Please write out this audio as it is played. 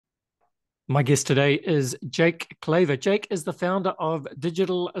My guest today is Jake Claver. Jake is the founder of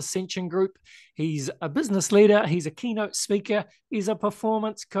Digital Ascension Group. He's a business leader, he's a keynote speaker, he's a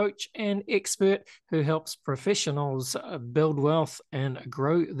performance coach and expert who helps professionals build wealth and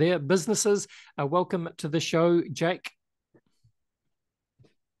grow their businesses. Welcome to the show, Jake.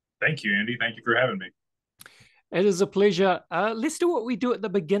 Thank you, Andy. Thank you for having me. It is a pleasure. Let's do what we do at the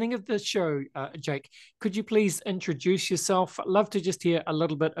beginning of the show, Jake. Could you please introduce yourself? I'd love to just hear a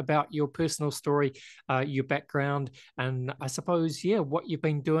little bit about your personal story, your background, and I suppose, what you've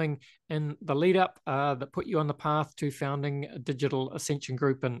been doing in the lead up that put you on the path to founding Digital Ascension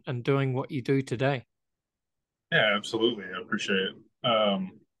Group and doing what you do today. Yeah, absolutely. I appreciate it.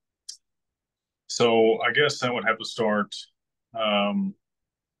 So I guess I would have to start um,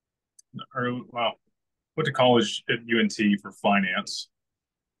 early. Well, went to college at UNT for finance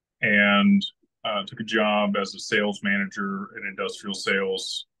and took a job as a sales manager in industrial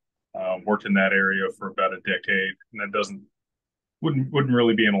sales. Worked in that area for about a decade, and that doesn't wouldn't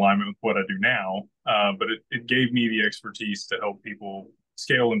really be in alignment with what I do now. But it gave me the expertise to help people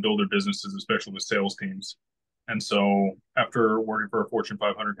scale and build their businesses, especially with sales teams. And so after working for a Fortune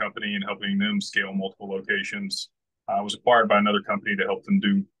 500 company and helping them scale multiple locations, I was acquired by another company to help them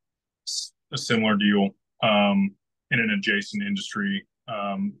do a similar deal in an adjacent industry,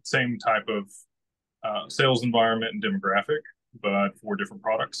 same type of sales environment and demographic, but for different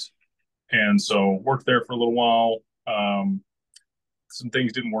products. And so worked there for a little while. Some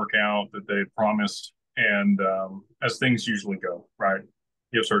things didn't work out that they had promised, and as things usually go, right?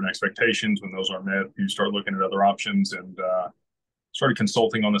 You have certain expectations. When those aren't met, you start looking at other options, and started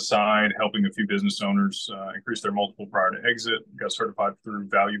consulting on the side, helping a few business owners increase their multiple prior to exit. Got certified through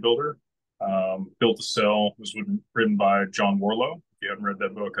Value Builder. Built to Sell was written by John Warlow. If you haven't read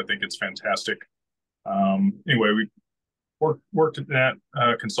that book, I think it's fantastic. Anyway, we worked at that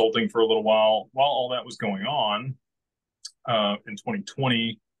consulting for a little while. While all that was going on, in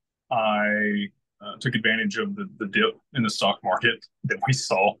 2020, I took advantage of the dip in the stock market that we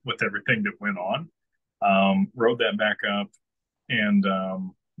saw with everything that went on. Rode that back up, and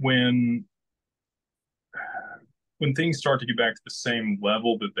when things start to get back to the same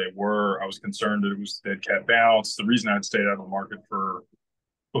level that they were, I was concerned that it was dead cat bounce. The reason I'd stayed out of the market for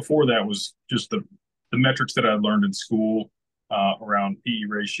before that was just the metrics that I'd learned in school around PE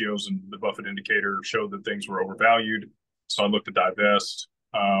ratios and the Buffett indicator showed that things were overvalued. So I looked to divest.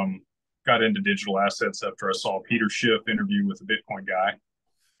 Got into digital assets after I saw Peter Schiff interview with a Bitcoin guy.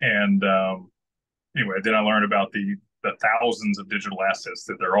 And anyway, then I learned about the thousands of digital assets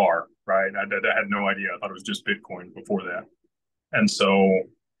that there are, right? I had no idea. I thought it was just Bitcoin before that. And so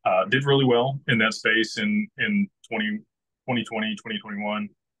did really well in that space in 2020, 2021.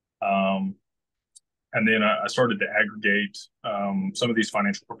 And then I started to aggregate some of these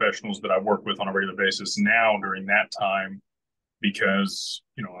financial professionals that I work with on a regular basis now during that time, because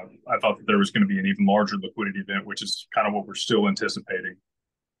I thought that there was going to be an even larger liquidity event, which is kind of what we're still anticipating.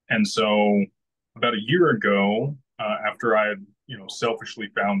 And so about a year ago, after I had selfishly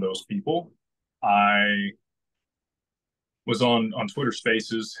found those people, I was on Twitter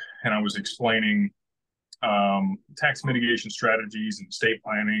Spaces, and I was explaining tax mitigation strategies and estate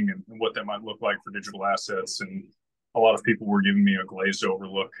planning and what that might look like for digital assets. And a lot of people were giving me a glazed over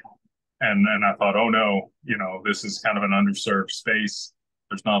look. And I thought, oh no, this is kind of an underserved space.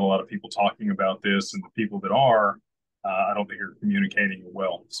 There's not a lot of people talking about this, and the people that are, I don't think are communicating it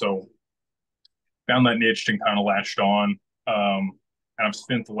well. So found that niche and kind of latched on. And I've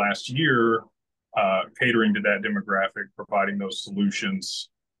spent the last year catering to that demographic, providing those solutions,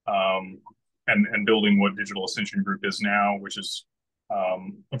 and building what Digital Ascension Group is now, which is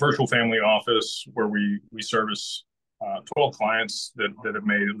a virtual family office where we service 12 clients that have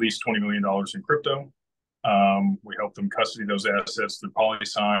made at least $20 million in crypto. We help them custody those assets through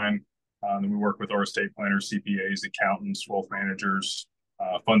PolySign. Then we work with our estate planners, CPAs, accountants, wealth managers,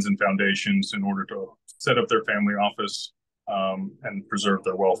 funds and foundations in order to set up their family office and preserve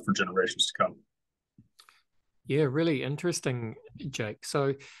their wealth for generations to come. Yeah, really interesting, Jake.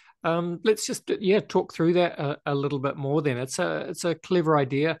 So let's just talk through that a little bit more. Then it's a clever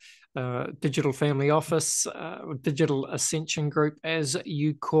idea. Digital family office, Digital Ascension Group, as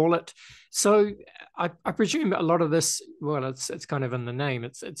you call it. So I presume a lot of this, well, it's kind of in the name.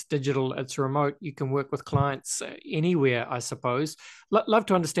 It's digital. It's remote. You can work with clients anywhere, I suppose. Love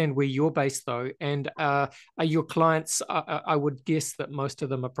to understand where you're based, though. And are your clients? I would guess that most of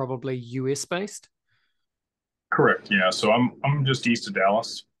them are probably US based. Correct. Yeah. So I'm just east of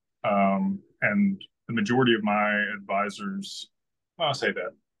Dallas, and the majority of my advisors, well, I'll say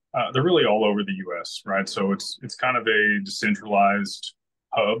that they're really all over the U.S. Right. So it's kind of a decentralized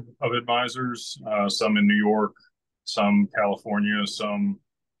hub of advisors, some in New York, some California, some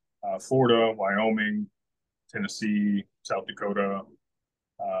Florida, Wyoming, Tennessee, South Dakota.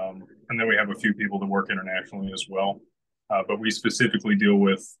 And then we have a few people that work internationally as well. But we specifically deal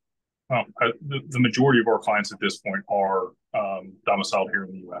with the majority of our clients at this point are domiciled here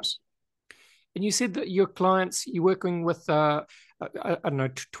in the U.S. And you said that your clients, you're working with, I don't know,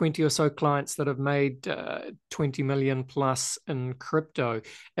 20 or so clients that have made 20 million plus in crypto.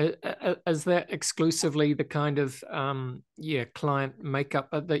 Is that exclusively the kind of, client makeup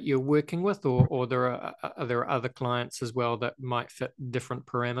that you're working with, or are there other clients as well that might fit different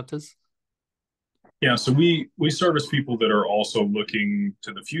parameters? Yeah, so we service people that are also looking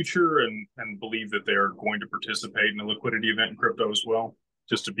to the future and believe that they are going to participate in a liquidity event in crypto as well,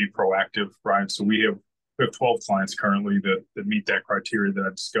 just to be proactive, right? So we have 12 clients currently that meet that criteria that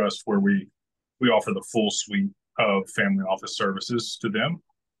I discussed, where we offer the full suite of family office services to them.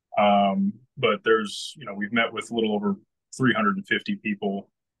 But we've met with a little over 350 people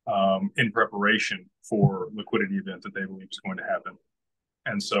in preparation for liquidity event that they believe is going to happen.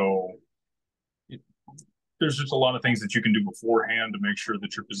 And so there's just a lot of things that you can do beforehand to make sure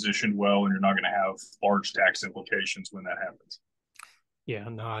that you're positioned well and you're not going to have large tax implications when that happens. Yeah,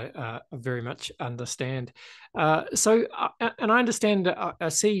 no, I very much understand. And I understand, I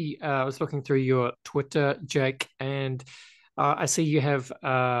see, I was looking through your Twitter, Jake, and I see you have,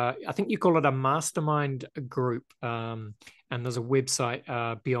 I think you call it a mastermind group, and there's a website,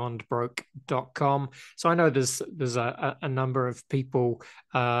 beyondbroke.com. So I know there's a number of people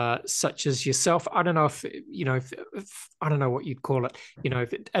such as yourself. I don't know if I don't know what you'd call it.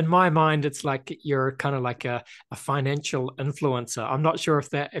 In my mind, it's like you're kind of like a financial influencer. I'm not sure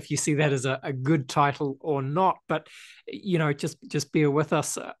if you see that as a good title or not, but just bear with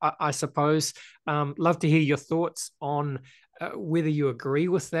us, I suppose. Love to hear your thoughts on whether you agree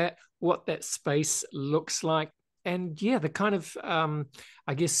with that, what that space looks like, and the kind of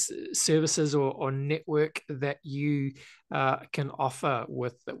I guess services or network that you can offer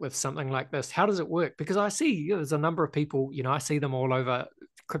with something like this. How does it work? Because I see there's a number of people, I see them all over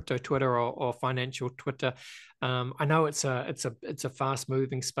crypto Twitter or financial Twitter. I know it's a fast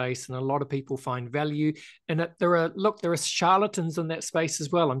moving space, and a lot of people find value in it. There are charlatans in that space as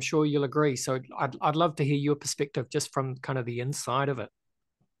well. I'm sure you'll agree. So I'd love to hear your perspective just from kind of the inside of it.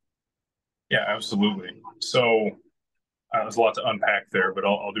 Yeah, absolutely. So there's a lot to unpack there, but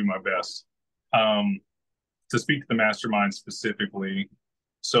I'll do my best. To speak to the mastermind specifically,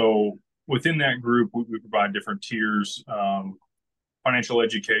 so within that group, we provide different tiers: financial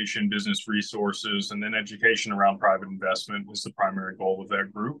education, business resources, and then education around private investment is the primary goal of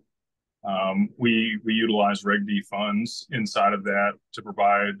that group. We utilize Reg D funds inside of that to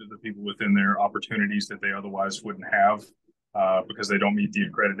provide the people within there opportunities that they otherwise wouldn't have because they don't meet the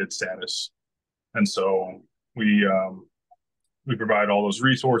accredited status. And so we provide all those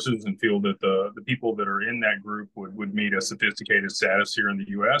resources and feel that the people that are in that group would meet a sophisticated status here in the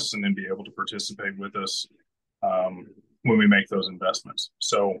U.S. and then be able to participate with us when we make those investments.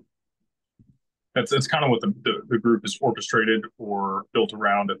 So that's kind of what the group is orchestrated or built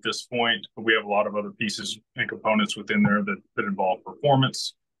around at this point. But we have a lot of other pieces and components within there that involve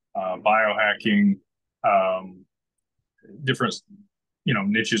performance, biohacking, different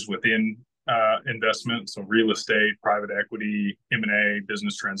niches within investment, so real estate, private equity, M&A,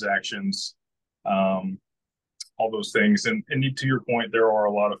 business transactions, all those things. And to your point, there are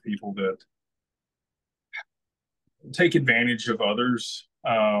a lot of people that take advantage of others.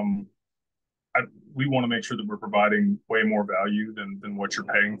 We want to make sure that we're providing way more value than what you're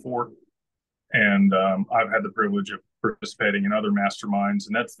paying for. And I've had the privilege of participating in other masterminds,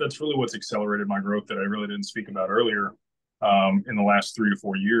 and that's really what's accelerated my growth that I really didn't speak about earlier. In the last 3 to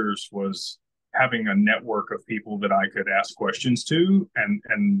 4 years was having a network of people that I could ask questions to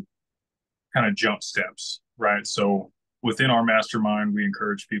and kind of jump steps, right? So within our mastermind, we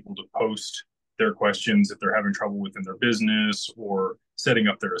encourage people to post their questions if they're having trouble within their business or setting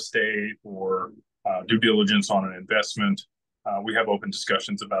up their estate or due diligence on an investment. We have open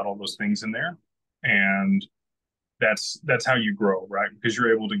discussions about all those things in there. And that's how you grow, right? Because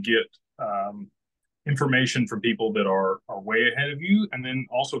you're able to get information from people that are way ahead of you, and then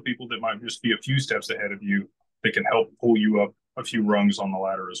also people that might just be a few steps ahead of you that can help pull you up a few rungs on the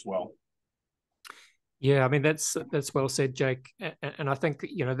ladder as well. Yeah, I mean that's well said, Jake, and I think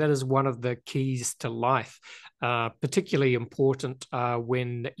that is one of the keys to life, particularly important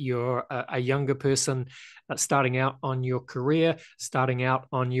when you're a younger person starting out on your career, starting out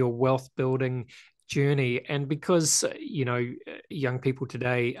on your wealth building journey. And because, young people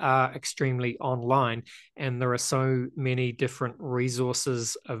today are extremely online and there are so many different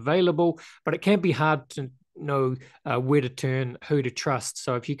resources available, but it can be hard to know where to turn, who to trust.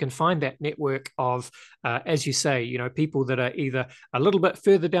 So if you can find that network of, as you say, people that are either a little bit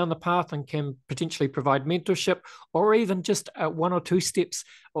further down the path and can potentially provide mentorship, or even just one or two steps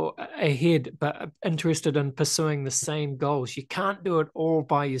or ahead, but interested in pursuing the same goals. You can't do it all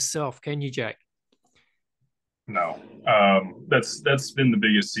by yourself, can you, Jake? No, that's been the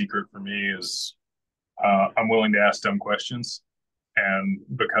biggest secret for me is I'm willing to ask dumb questions, and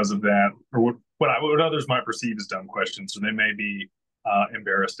because of that, or what others might perceive as dumb questions, or they may be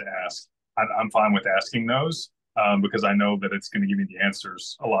embarrassed to ask. I'm fine with asking those because I know that it's going to give me the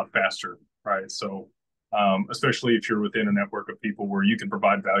answers a lot faster, right? So, especially if you're within a network of people where you can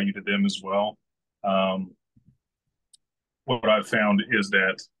provide value to them as well. Um, what I've found is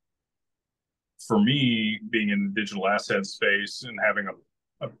that for me, being in the digital asset space and having a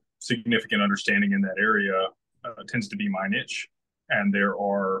significant understanding in that area tends to be my niche. And there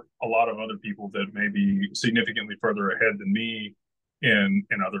are a lot of other people that may be significantly further ahead than me in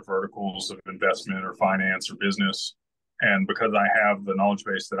other verticals of investment or finance or business. And because I have the knowledge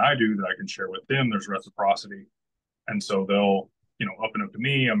base that I do that I can share with them, there's reciprocity. And so they'll, open up to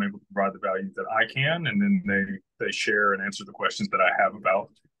me. I'm able to provide the value that I can, and then they share and answer the questions that I have about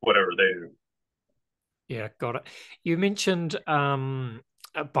whatever they do. Yeah, got it. You mentioned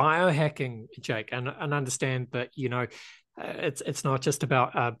biohacking, Jake, and understand that it's not just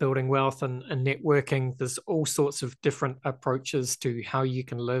about building wealth and networking. There's all sorts of different approaches to how you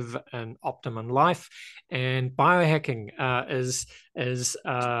can live an optimum life, and biohacking is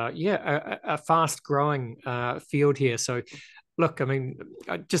a fast growing field here. So. Look, I mean,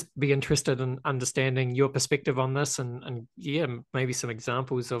 I'd just be interested in understanding your perspective on this and yeah, maybe some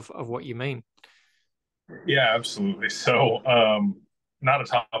examples of what you mean. Yeah, absolutely. So, not a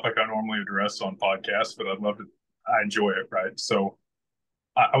topic I normally address on podcasts, but I'd love to. I enjoy it, right? So,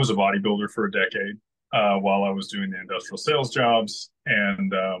 I was a bodybuilder for a decade while I was doing the industrial sales jobs,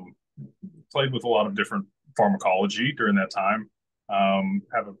 and played with a lot of different pharmacology during that time.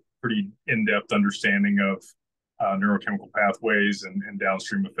 Have a pretty in-depth understanding of neurochemical pathways and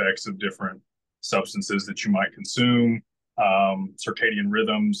downstream effects of different substances that you might consume, circadian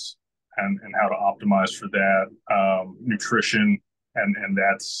rhythms, and how to optimize for that, nutrition, and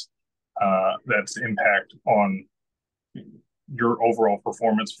that's impact on your overall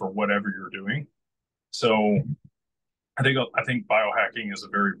performance for whatever you're doing. So I think biohacking is a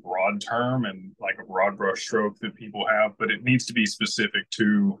very broad term and like a broad brush stroke that people have, but it needs to be specific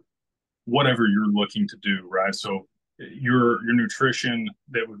to whatever you're looking to do, right? So your nutrition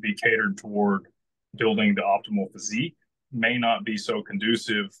that would be catered toward building the optimal physique may not be so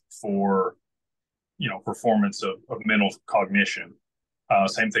conducive for performance of mental cognition.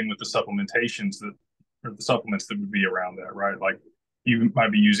 Same thing with the supplementations that or the supplements that would be around that, right? Like you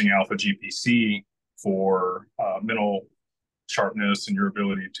might be using alpha GPC for mental sharpness and your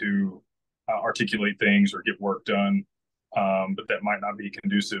ability to articulate things or get work done, but that might not be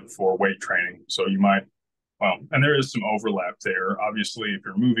conducive for weight training. So you might, well, and there is some overlap there. Obviously, if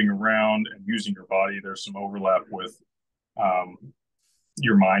you're moving around and using your body, there's some overlap with um,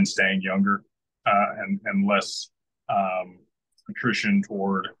 your mind staying younger and less nutrition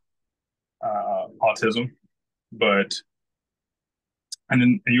toward autism. But and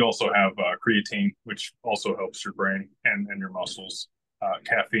then you also have creatine, which also helps your brain and your muscles.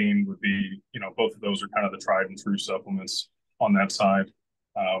 Caffeine would be, both of those are kind of the tried and true supplements on that side.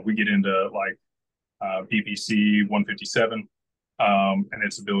 We get into like BPC 157 and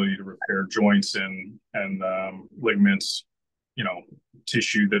its ability to repair joints and ligaments,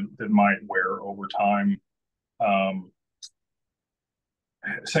 tissue that might wear over time. Um,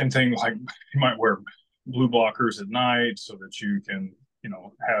 Same thing, like you might wear blue blockers at night so that you can,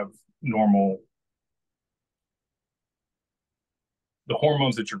 have normal the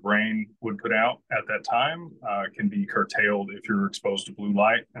hormones that your brain would put out at that time can be curtailed if you're exposed to blue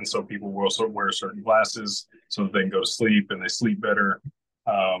light. And so people will also wear certain glasses so that they can go to sleep and they sleep better.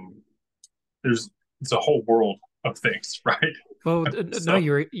 Um, it's a whole world of things, right? Well, no, So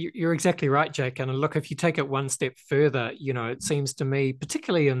you're exactly right, Jake. And look, if you take it one step further, it seems to me,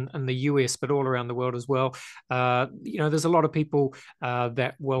 particularly in the US, but all around the world as well, there's a lot of people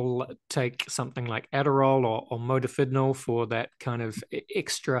that will take something like Adderall or modafinil for that kind of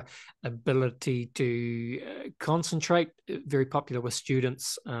extra ability to concentrate. Very popular with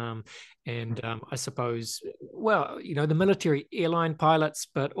students. And I suppose, well, the military airline pilots,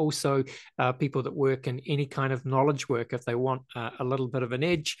 but also people that work in any kind of knowledge work, if they want a little bit of an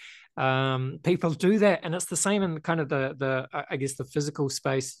edge, people do that, and it's the same in kind of the I guess the physical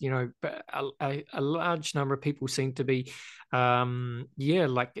space. But a large number of people seem to be,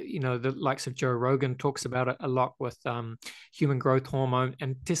 like the likes of Joe Rogan talks about it a lot with human growth hormone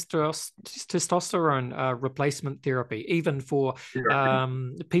and testosterone replacement therapy, even for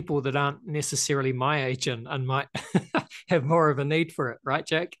people that aren't necessarily my age and might have more of a need for it, right,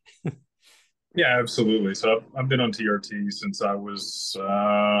 Jake? Yeah, absolutely. So I've been on TRT since I was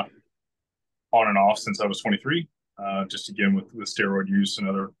on and off since I was 23. Just again with steroid use and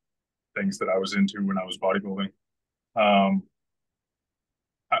other things that I was into when I was bodybuilding. Um,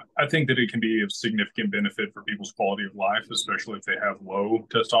 I think that it can be of significant benefit for people's quality of life, especially if they have low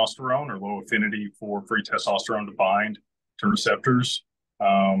testosterone or low affinity for free testosterone to bind to receptors.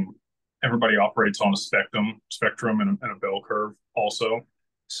 Um, Everybody operates on a spectrum and a bell curve also.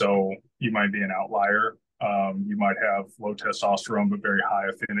 So you might be an outlier. You might have low testosterone but very high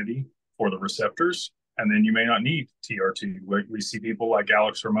affinity for the receptors, and then you may not need TRT. Like we see people like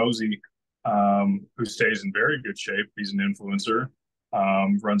Alex Hormozy, who stays in very good shape. He's an influencer,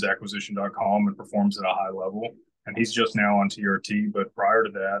 runs acquisition.com and performs at a high level. And he's just now on TRT. But prior to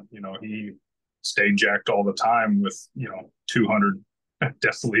that, he stayed jacked all the time with, 200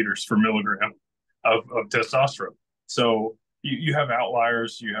 deciliters per milligram of testosterone. So you have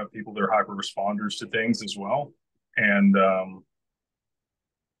outliers, you have people that are hyper responders to things as well. And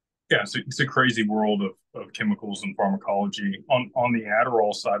yeah, it's a crazy world of chemicals and pharmacology. On the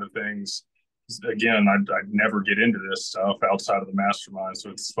Adderall side of things, again, I'd never get into this stuff outside of the mastermind,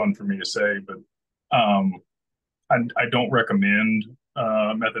 so it's fun for me to say, but um, I don't recommend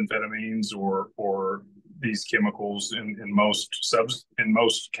methamphetamines or these chemicals in most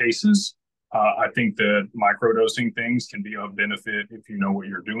cases. I think that microdosing things can be of benefit if you know what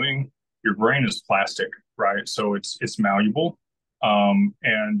you're doing. Your brain is plastic, right? So it's malleable,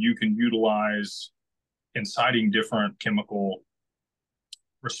 and you can utilize inciting different chemical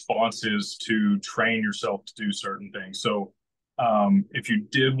responses to train yourself to do certain things. So if you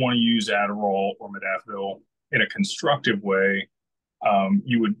did want to use Adderall or Modafinil in a constructive way,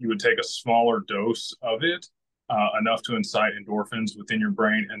 you would take a smaller dose of it, enough to incite endorphins within your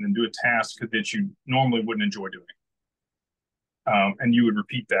brain, and then do a task that you normally wouldn't enjoy doing. And you would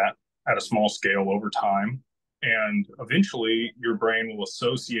repeat that at a small scale over time. And eventually, your brain will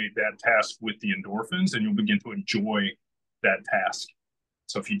associate that task with the endorphins, and you'll begin to enjoy that task.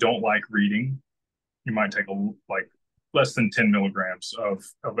 So if you don't like reading, you might take like less than 10 milligrams of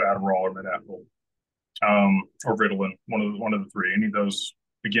Adderall or Modafinil, or Ritalin, one of the three. Any of those.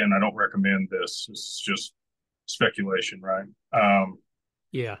 Again, I don't recommend this. It's just speculation, right?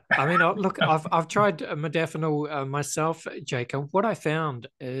 Yeah, I mean, look, I've tried modafinil myself, Jake, and what I found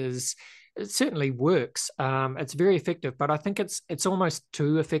is it certainly works. It's very effective, but I think it's almost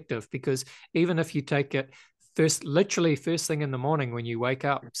too effective, because even if you take it literally first thing in the morning when you wake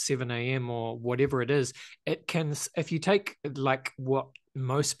up, 7 a.m. or whatever it is, it can, if you take like what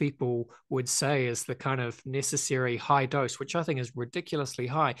most people would say is the kind of necessary high dose, which I think is ridiculously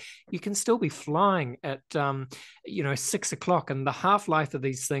high, you can still be flying at 6 o'clock, and the half-life of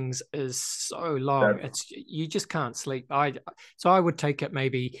these things is so long. You just can't sleep. So I would take it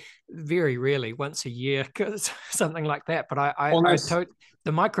maybe very rarely, once a year, something like that. But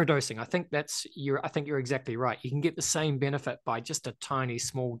the microdosing, I think you're exactly right. You can get the same benefit by just a tiny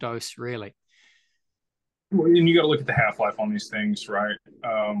small dose, really. Well, and you got to look at the half life on these things, right?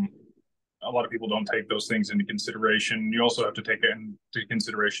 A lot of people don't take those things into consideration. You also have to take into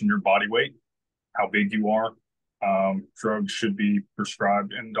consideration your body weight, how big you are. Drugs should be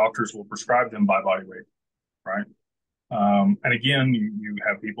prescribed, and doctors will prescribe them by body weight, right? And again, you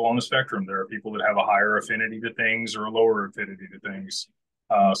have people on the spectrum. There are people that have a higher affinity to things or a lower affinity to things.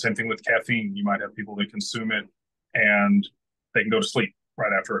 Same thing with caffeine. You might have people that consume it and they can go to sleep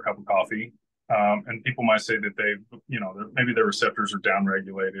right after a cup of coffee. And people might say that maybe their receptors are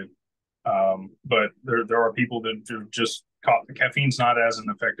downregulated. But there are people that just caffeine's not as an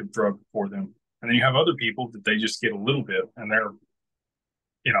effective drug for them. And then you have other people that they just get a little bit and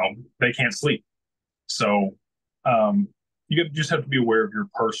they can't sleep. So you just have to be aware of your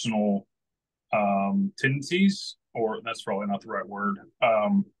personal tendencies, or that's probably not the right word.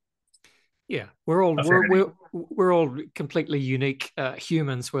 Yeah, we're all completely unique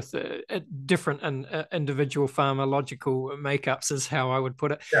humans with different and individual pharmacological makeups, is how I would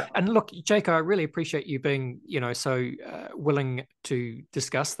put it. Yeah. And look, Jake, I really appreciate you being, so willing to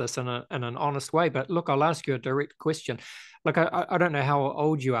discuss this in an honest way. But look, I'll ask you a direct question. Like, I don't know how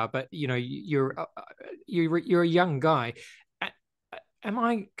old you are, but you're a young guy. am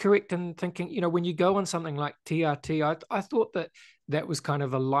I correct in thinking, when you go on something like TRT, I thought that that was kind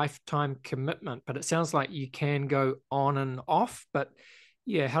of a lifetime commitment, but it sounds like you can go on and off. But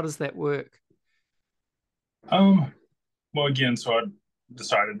yeah, how does that work? Um, well, again, so I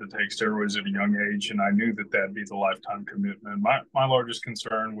decided to take steroids at a young age, and I knew that that'd be the lifetime commitment. My largest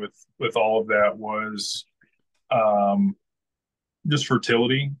concern with all of that was um, just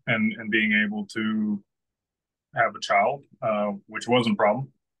fertility and being able to have a child, which wasn't a problem.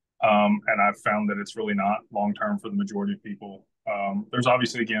 And I've found that it's really not long term for the majority of people. There's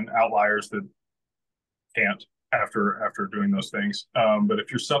obviously again outliers that can't after doing those things. But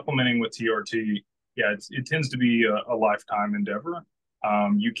if you're supplementing with TRT, yeah, it tends to be a lifetime endeavor.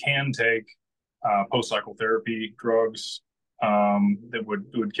 You can take post cycle therapy drugs that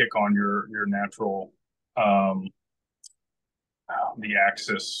would kick on your natural the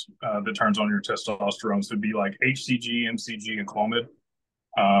axis that turns on your testosterone. So it'd be like HCG, MCG, and Clomid.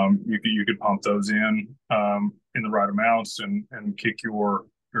 You could pump those in the right amounts and kick your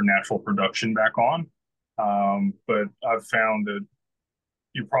natural production back on. But I've found that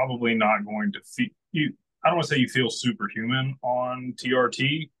you're probably not going to feel you. I don't want to say you feel superhuman on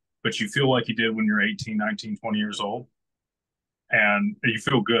TRT, but you feel like you did when you're 18, 19, 20 years old, and you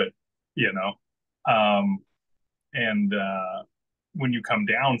feel good, you know. Um, and when you come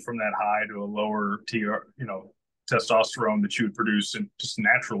down from that high to a lower testosterone that you would produce and just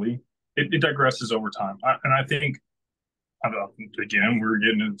naturally, it digresses over time. And I think, again, we're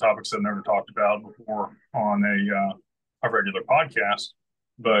getting into topics I've never talked about before on a regular podcast.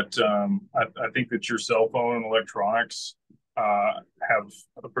 But I think that your cell phone and electronics have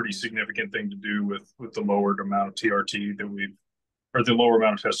a pretty significant thing to do with the lowered amount of TRT that we've, or the lower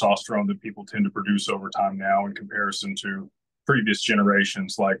amount of testosterone that people tend to produce over time now in comparison to previous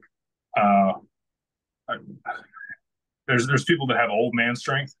generations. Like uh, there's people that have old man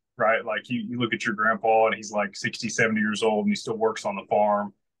strength, right? Like you look at your grandpa and he's like 60, 70 years old and he still works on the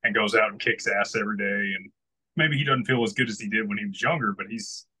farm and goes out and kicks ass every day. And maybe he doesn't feel as good as he did when he was younger, but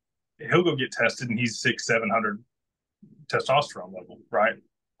he'll go get tested and he's 600, 700 testosterone level, right?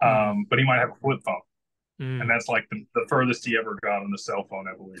 Mm. But he might have a flip phone. And Mm. that's like the furthest he ever got on the cell phone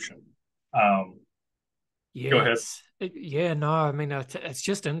evolution. Um, Go Yeah, ahead. yeah, no, I mean, it's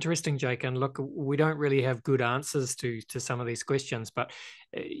just interesting, Jake. And look, we don't really have good answers to some of these questions, but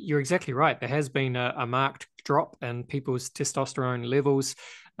you're exactly right. There has been a marked drop in people's testosterone levels,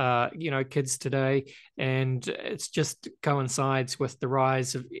 kids today, and it's just coincides with the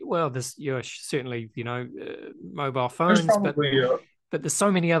rise of, well, there's, certainly, mobile There's phones, but probably there's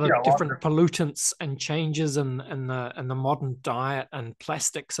so many other a lot different of pollutants and changes in the modern diet and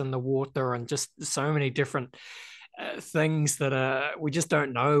plastics in the water and just so many different things that we just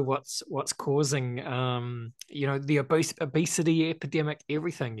don't know what's causing the obesity epidemic,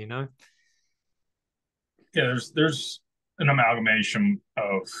 everything. yeah. There's an amalgamation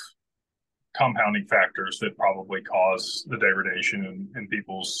of compounding factors that probably cause the degradation in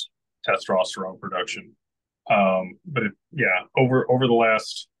people's testosterone production. But yeah, over the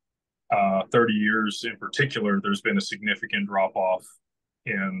last 30 years in particular, there's been a significant drop off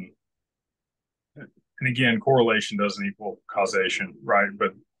in, and again, correlation doesn't equal causation, right?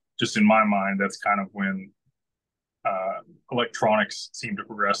 But just in my mind, that's kind of when uh, electronics seem to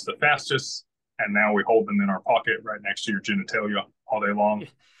progress the fastest. And now we hold them in our pocket right next to your genitalia all day long. Yeah.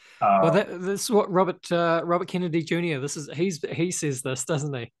 Well, Uh, this is what Robert Kennedy Jr. He says this,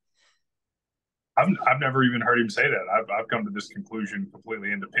 doesn't he? I've never even heard him say that. I've come to this conclusion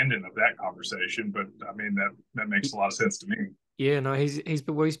completely independent of that conversation, but I mean that makes a lot of sense to me. Yeah, no,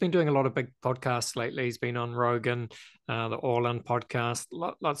 he's been doing a lot of big podcasts lately. He's been on Rogan, the All In podcast,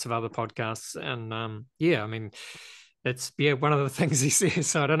 lots of other podcasts, and yeah, I mean, it's one of the things he says.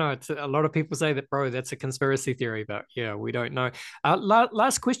 So I don't know. It's a lot of people say that, bro, that's a conspiracy theory, but yeah, we don't know.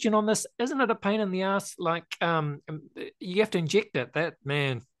 Last question on this: isn't it a pain in the ass? Like, you have to inject it.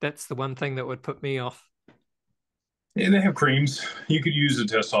 That's the one thing that would put me off. Yeah, they have creams. You could use a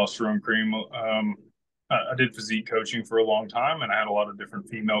testosterone cream. I did physique coaching for a long time, and I had a lot of different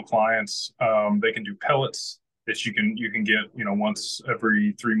female clients. They can do pellets that you can get once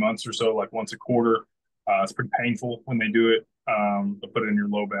every 3 months or so, like once a quarter. It's pretty painful when they do it. They'll put it in your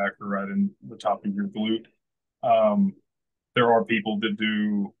low back or right in the top of your glute. Um, there are people that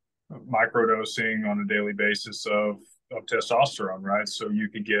do microdosing on a daily basis of testosterone, right? So you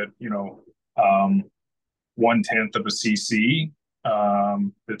could get 1/10 of a cc.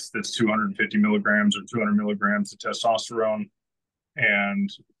 That's 250 milligrams or 200 milligrams of testosterone, and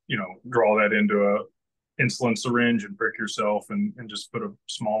draw that into a insulin syringe and prick yourself and just put a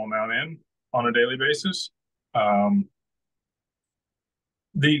small amount in on a daily basis. Um,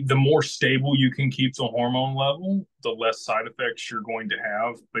 the more stable you can keep the hormone level, the less side effects you're going to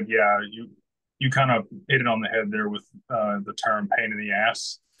have. But yeah, you kind of hit it on the head there with the term pain in the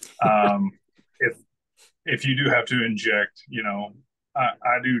ass. Um, if if you do have to inject,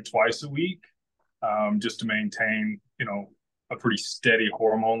 I do twice a week, just to maintain, a pretty steady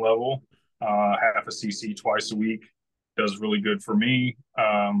hormone level. Half a cc twice a week does really good for me.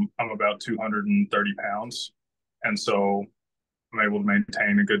 I'm about 230 pounds, and so I'm able to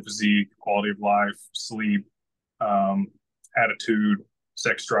maintain a good physique, quality of life, sleep, um, attitude,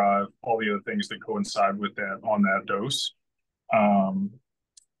 sex drive, all the other things that coincide with that on that dose. Um,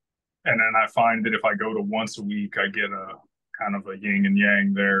 and then I find that if I go to once a week, I get a kind of a yin and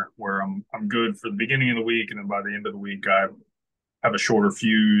yang there, where I'm good for the beginning of the week, and then by the end of the week, I have a shorter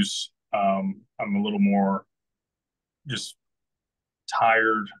fuse. I'm a little more just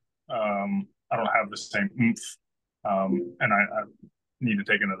tired. I don't have the same oomph, and I need to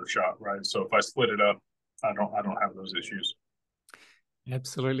take another shot, right? So if I split it up, I don't have those issues.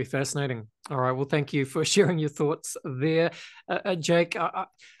 Absolutely fascinating. All right. Well, thank you for sharing your thoughts there, Jake. I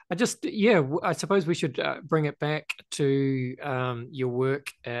just, yeah, I suppose we should bring it back to your work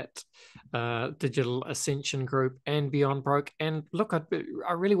at Digital Ascension Group and Beyond Broke. And look, I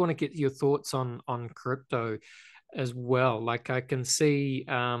really want to get your thoughts on crypto as well. Like I can see,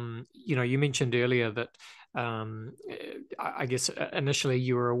 you mentioned earlier that I guess initially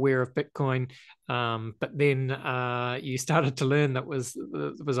you were aware of Bitcoin, but then you started to learn that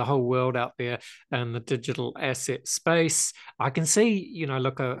there was a whole world out there in the digital asset space. I can see,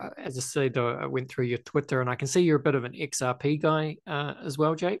 look, as I said, I went through your Twitter, and I can see you're a bit of an XRP guy as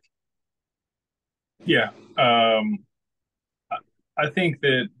well, Jake. Yeah. I think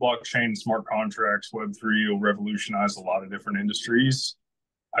that blockchain, smart contracts, Web3 will revolutionize a lot of different industries.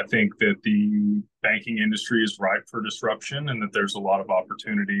 I think that the banking industry is ripe for disruption, and that there's a lot of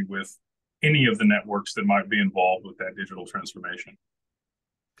opportunity with any of the networks that might be involved with that digital transformation.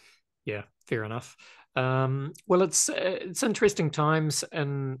 Yeah, fair enough. Well, it's interesting times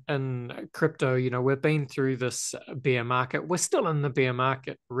in crypto. We've been through this bear market. We're still in the bear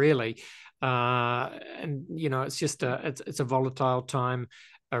market, really, and it's just it's a volatile time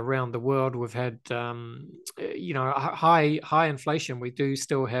around the world. We've had high inflation. We do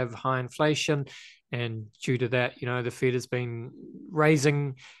still have high inflation, and due to that, the Fed has been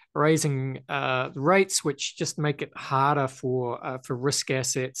raising rates, which just make it harder for risk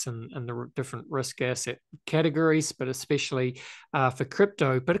assets and the different risk asset categories, but especially for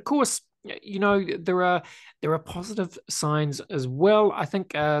crypto. But of course, there are positive signs as well. I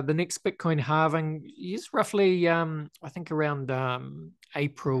think the next Bitcoin halving is roughly I think around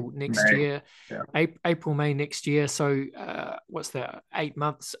April next May. year. Yeah. April, May next year. So what's that, 8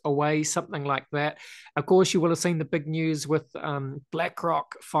 months away, something like that. Of course, you will have seen the big news with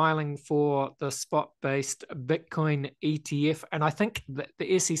BlackRock filing for the spot-based Bitcoin ETF. And I think that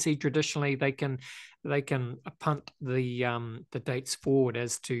the SEC traditionally they can punt the dates forward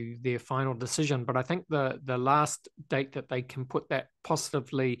as to their final decision. But I think the last date that they can put that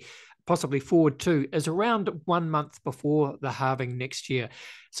possibly forward to is around 1 month before the halving next year.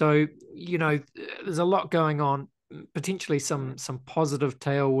 So there's a lot going on, potentially some positive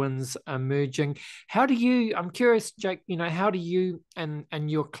tailwinds emerging. I'm curious, Jake, how do you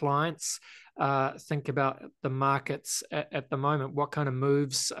and your clients think about the markets at the moment? What kind of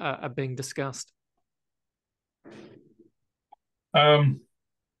moves are being discussed? We're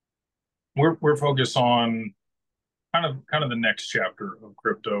focused on kind of the next chapter of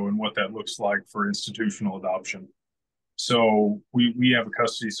crypto and what that looks like for institutional adoption. So we have a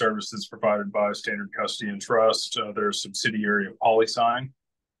custody service that's provided by Standard Custody and Trust. They're a subsidiary of PolySign.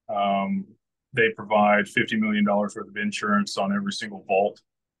 They provide $50 million worth of insurance on every single vault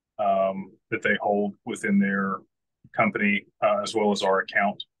that they hold within their company, as well as our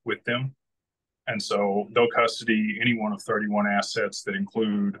account with them. And so they'll custody any one of 31 assets that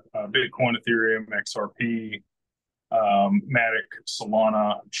include Bitcoin, Ethereum, XRP, Matic,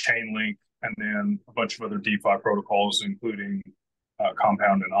 Solana, Chainlink, and then a bunch of other DeFi protocols, including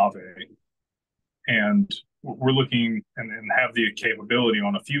Compound and Aave. And we're looking and have the capability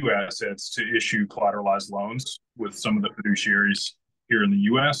on a few assets to issue collateralized loans with some of the fiduciaries here in the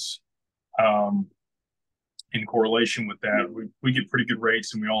US. In correlation with that, we get pretty good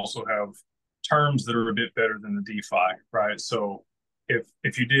rates, and we also have terms that are a bit better than the DeFi, right? So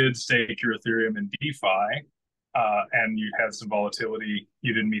if you did stake your Ethereum in DeFi, and you had some volatility,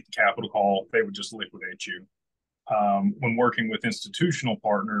 you didn't meet the capital call, they would just liquidate you. When working with institutional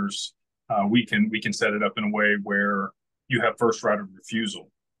partners, we can set it up in a way where you have first right of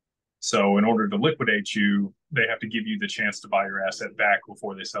refusal. So in order to liquidate you, they have to give you the chance to buy your asset back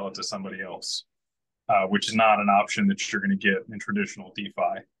before they sell it to somebody else, which is not an option that you're going to get in traditional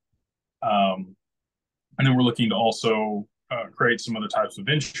DeFi. And then we're looking to also create some other types of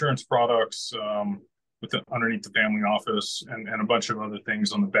insurance products underneath the family office, and a bunch of other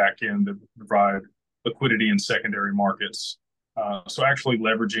things on the back end that provide liquidity in secondary markets. So actually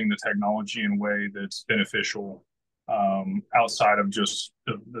leveraging the technology in a way that's beneficial outside of just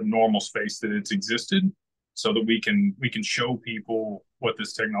the normal space that it's existed, so that we can show people what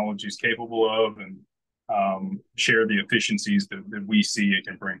this technology is capable of, and share the efficiencies that we see it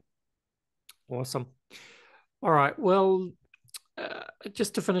can bring. Awesome. All right. Well,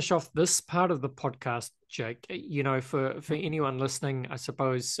 just to finish off this part of the podcast, Jake, you know, for anyone listening, I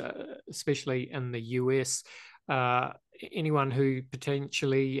suppose, especially in the US, anyone who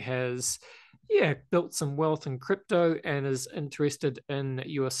potentially has, built some wealth in crypto and is interested in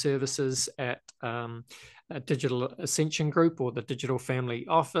your services at Digital Ascension Group or the Digital Family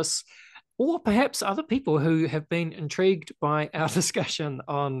Office, or perhaps other people who have been intrigued by our discussion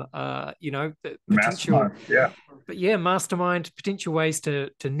on, the potential, mastermind, potential ways to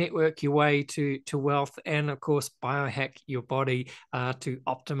network your way to wealth, and of course, biohack your body to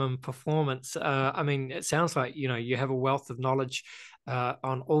optimum performance. I mean, it sounds like, you have a wealth of knowledge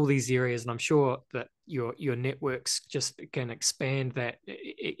on all these areas, and I'm sure that your networks just can expand that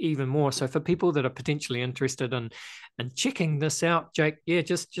even more. So for people that are potentially interested in checking this out, Jake,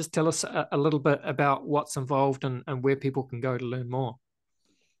 just tell us a little bit about what's involved and where people can go to learn more.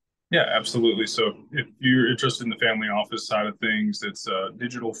 Yeah, absolutely. So if you're interested in the family office side of things, it's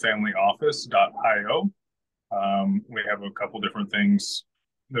digitalfamilyoffice.io. We have a couple different things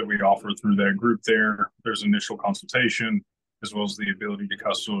that we offer through that group there. There's initial consultation, as well as the ability to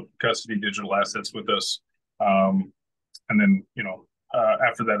custody digital assets with us. And then,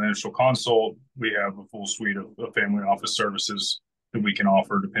 after that initial consult, we have a full suite of family office services that we can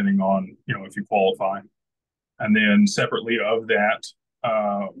offer depending on, if you qualify. And then separately of that,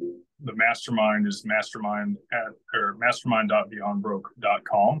 the mastermind is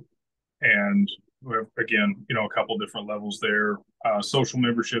mastermind.beyondbroke.com. And we have, again, a couple different levels there. Social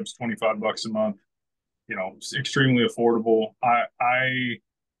memberships, $25 a month, extremely affordable. I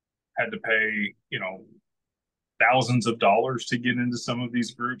had to pay, thousands of dollars to get into some of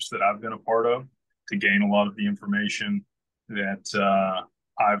these groups that I've been a part of, to gain a lot of the information that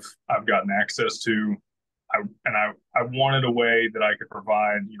I've gotten access to. I wanted a way that I could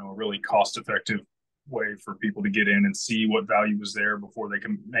provide, a really cost-effective way for people to get in and see what value was there before they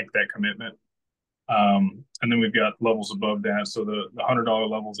can make that commitment. And then we've got levels above that. So the $100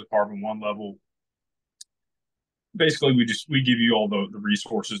 level is a Carbon 1 level. Basically, we give you all the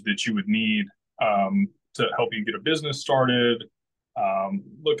resources that you would need to help you get a business started,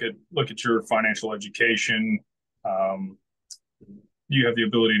 look at your financial education. You have the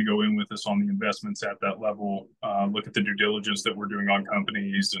ability to go in with us on the investments at that level, look at the due diligence that we're doing on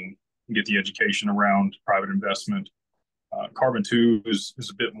companies, and get the education around private investment. Carbon 2 is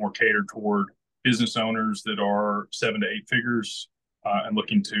a bit more catered toward business owners that are 7 to 8 figures and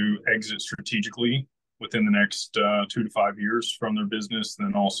looking to exit strategically within the next 2 to 5 years from their business, and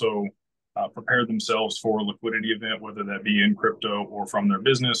then also prepare themselves for a liquidity event, whether that be in crypto or from their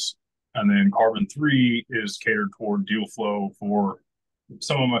business. And then Carbon 3 is catered toward deal flow for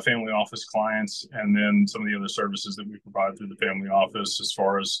some of my family office clients, and then some of the other services that we provide through the family office, as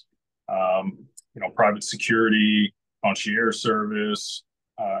far as private security, concierge service,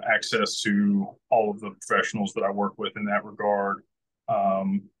 access to all of the professionals that I work with in that regard,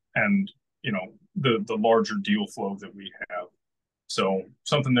 and the larger deal flow that we have. So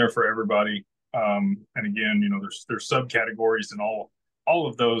something there for everybody. And again, there's subcategories in all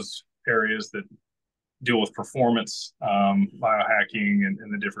of those areas that deal with performance, biohacking,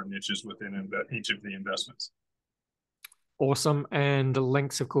 and the different niches within each of the investments. Awesome. And the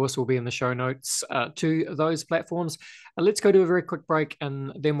links, of course, will be in the show notes to those platforms. Let's go to a very quick break,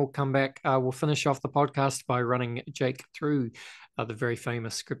 and then we'll come back. We'll finish off the podcast by running Jake through the very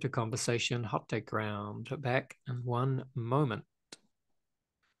famous Crypto Conversation hot take round. Back in one moment.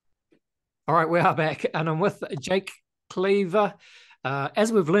 All right, we are back, and I'm with Jake Claver.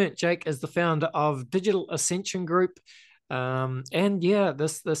 As we've learned, Jake is the founder of Digital Ascension Group.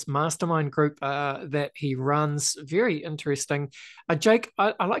 This mastermind group that he runs, very interesting. Jake,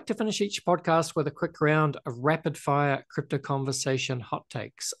 I like to finish each podcast with a quick round of rapid fire Crypto Conversation hot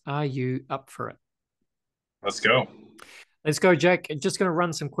takes. Are you up for it? Let's go. Let's go, Jake. Just going to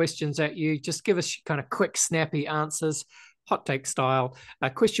run some questions at you. Just give us kind of quick, snappy answers. hot take style.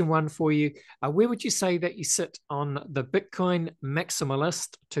 Question one for you. Where would you say that you sit on the Bitcoin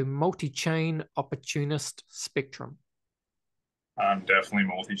maximalist to multi-chain opportunist spectrum? I'm definitely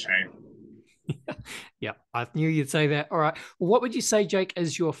multi-chain. Yeah, I knew you'd say that. All right. Well, what would you say, Jake,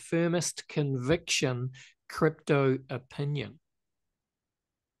 is your firmest conviction crypto opinion?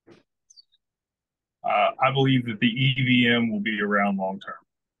 I believe that the EVM will be around long term.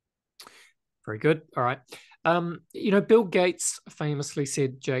 Very good. All right. Bill Gates famously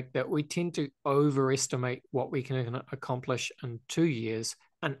said, Jake, that we tend to overestimate what we can accomplish in 2 years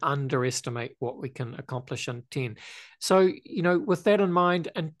and underestimate what we can accomplish in 10. So, with that in mind,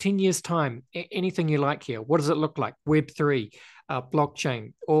 in 10 years' time, anything you like here, what does it look like? Web3,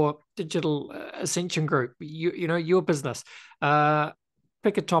 blockchain, or Digital Ascension Group, your business.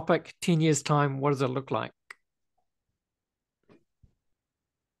 Pick a topic, 10 years' time, what does it look like?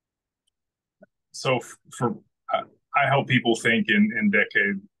 So for I help people think in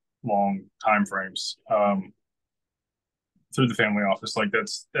decade long time frames through the family office. Like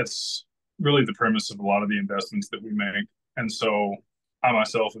that's really the premise of a lot of the investments that we make. And so I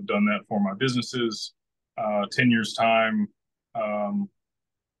myself have done that for my businesses. 10 years time, um,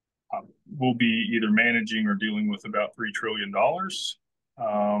 we'll be either managing or dealing with about $3 trillion,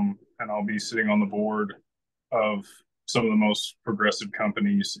 and I'll be sitting on the board of some of the most progressive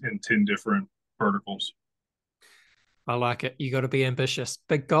companies in 10 different verticals. I like it. You got to be ambitious.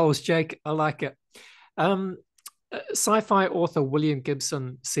 Big goals, Jake. I like it. Um, Sci-fi author William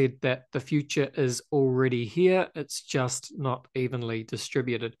Gibson said that the future is already here. It's just not evenly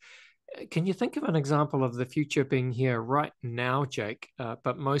distributed. Can you think of an example of the future being here right now, Jake?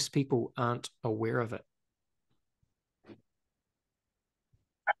 But most people aren't aware of it.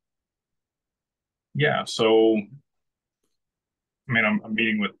 Yeah. So, I mean, I'm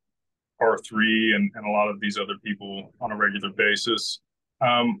meeting with R3 and a lot of these other people on a regular basis.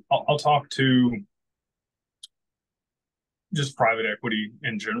 I'll talk to just private equity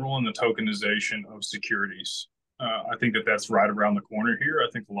in general and the tokenization of securities. I think that that's right around the corner here. I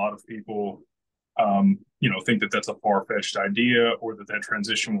think a lot of people, think that that's a far-fetched idea or that that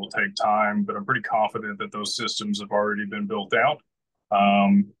transition will take time. But I'm pretty confident that those systems have already been built out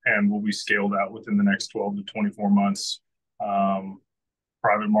and will be scaled out within the next 12 to 24 months.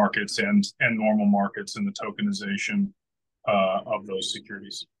 Private markets and normal markets and the tokenization of those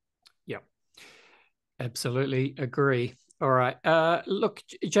securities. Yeah, absolutely agree. All right. Look,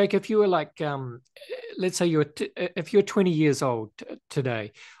 Jake, if you were like, let's say if you're 20 years old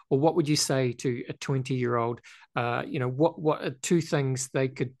today, or what would you say to a 20-year-old? What are two things they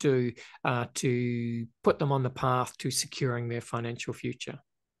could do to put them on the path to securing their financial future?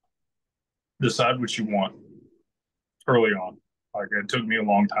 Decide what you want early on. Like it took me a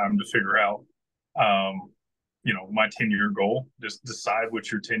long time to figure out, my 10-year goal. Just decide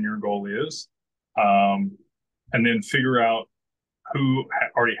what your 10-year goal is, and then figure out who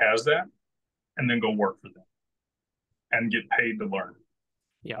already has that, and then go work for them and get paid to learn.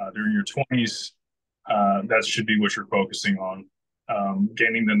 Yeah. During your 20s, that should be what you're focusing on.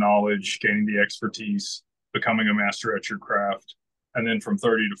 Gaining the knowledge, gaining the expertise, becoming a master at your craft. And then from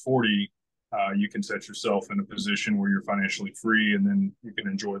 30 to 40, you can set yourself in a position where you're financially free, and then you can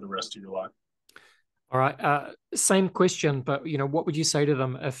enjoy the rest of your life. All right. Same question, but what would you say to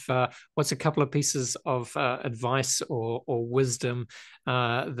them if what's a couple of pieces of advice or wisdom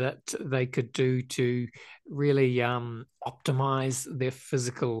that they could do to really optimize their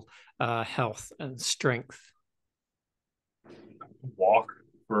physical health and strength? Walk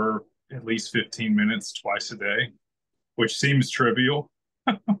for at least 15 minutes twice a day, which seems trivial,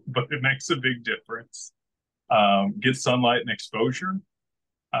 but it makes a big difference. Get sunlight and exposure.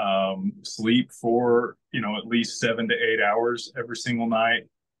 Sleep for at least 7 to 8 hours every single night,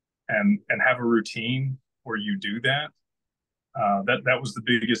 and have a routine where you do that. That was the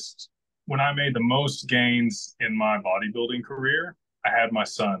biggest. When I made the most gains in my bodybuilding career, I had my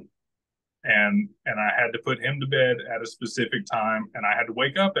son, and I had to put him to bed at a specific time, and I had to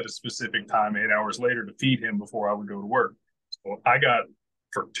wake up at a specific time 8 hours later to feed him before I would go to work. So I got,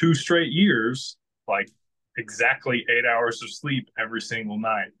 for 2 straight years, like exactly 8 hours of sleep every single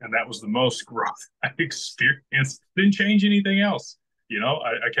night, and that was the most growth I experienced. Didn't change anything else.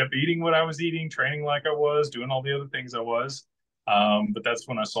 I kept eating what I was eating, training like I was, doing all the other things I was. But that's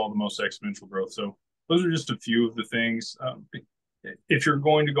when I saw the most exponential growth. So those are just a few of the things. If you're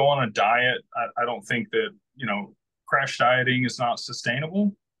going to go on a diet, I don't think that, crash dieting is not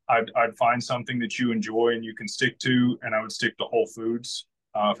sustainable. I'd find something that you enjoy and you can stick to, and I would stick to whole foods.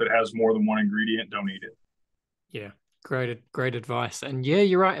 If it has more than one ingredient, don't eat it. Yeah, Great advice. And yeah,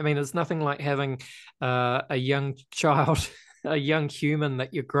 you're right. I mean, there's nothing like having a young child, a young human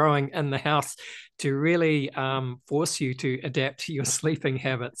that you're growing in the house to really force you to adapt to your sleeping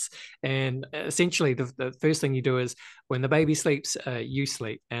habits. And essentially, the first thing you do is when the baby sleeps, you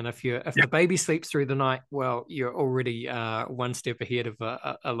sleep. And if Yeah. the baby sleeps through the night, well, you're already one step ahead of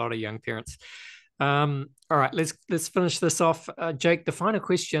a lot of young parents. All right, let's finish this off. Jake, the final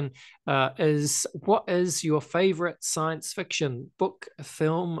question is: what is your favorite science fiction book,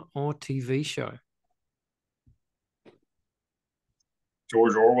 film, or TV show?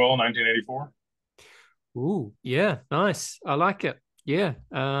 George Orwell, 1984. Ooh, yeah, nice. I like it. Yeah,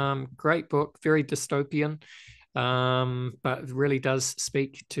 great book, very dystopian, but it really does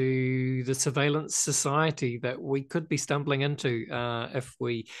speak to the surveillance society that we could be stumbling into if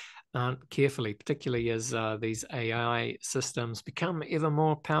we aren't carefully, particularly as these AI systems become ever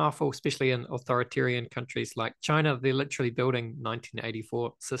more powerful, especially in authoritarian countries like China. They're literally building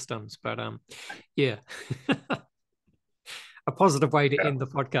 1984 systems. But yeah, a positive way to Yeah. end the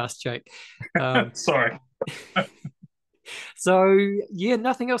podcast, Jake. Um, Sorry. So, yeah,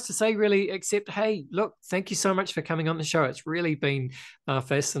 nothing else to say really, except, hey, look, thank you so much for coming on the show. It's really been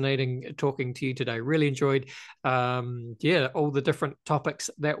fascinating talking to you today. Really enjoyed, yeah, all the different topics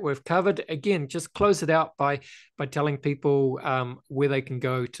that we've covered. Again, just close it out by telling people where they can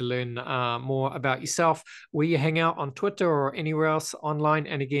go to learn more about yourself, where you hang out on Twitter or anywhere else online.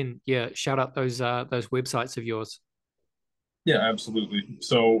 And again, yeah, shout out those websites of yours. Yeah, absolutely.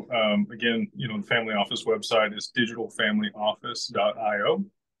 So again, the family office website is digitalfamilyoffice.io.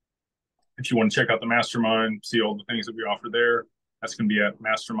 If you want to check out the mastermind, see all the things that we offer there, that's going to be at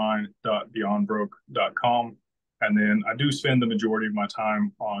mastermind.beyondbroke.com. And then I do spend the majority of my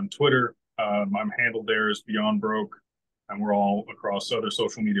time on Twitter. My handle there is Beyond Broke, and we're all across other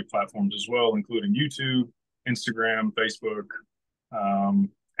social media platforms as well, including YouTube, Instagram, Facebook, and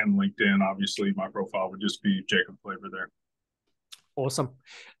LinkedIn. Obviously, my profile would just be Jacob Claver there. Awesome.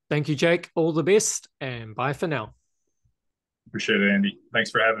 Thank you, Jake. All the best, and bye for now. Appreciate it, Andy.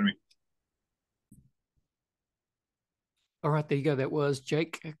 Thanks for having me. All right, there you go. That was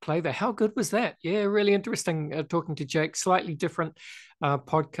Jake Claver. How good was that? Yeah, really interesting talking to Jake. Slightly different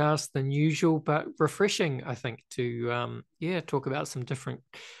podcast than usual, but refreshing, I think, to yeah, talk about some different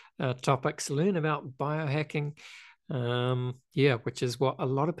topics, learn about biohacking. Yeah, which is what a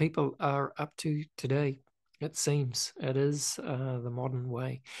lot of people are up to today. It seems it is the modern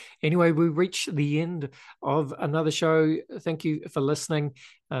way. Anyway, we reach the end of another show. Thank you for listening.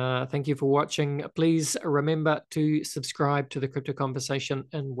 Thank you for watching. Please remember to subscribe to the Crypto Conversation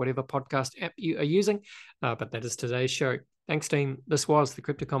in whatever podcast app you are using. But that is today's show. Thanks, team. This was the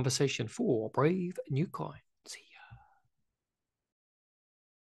Crypto Conversation for Brave New Coin.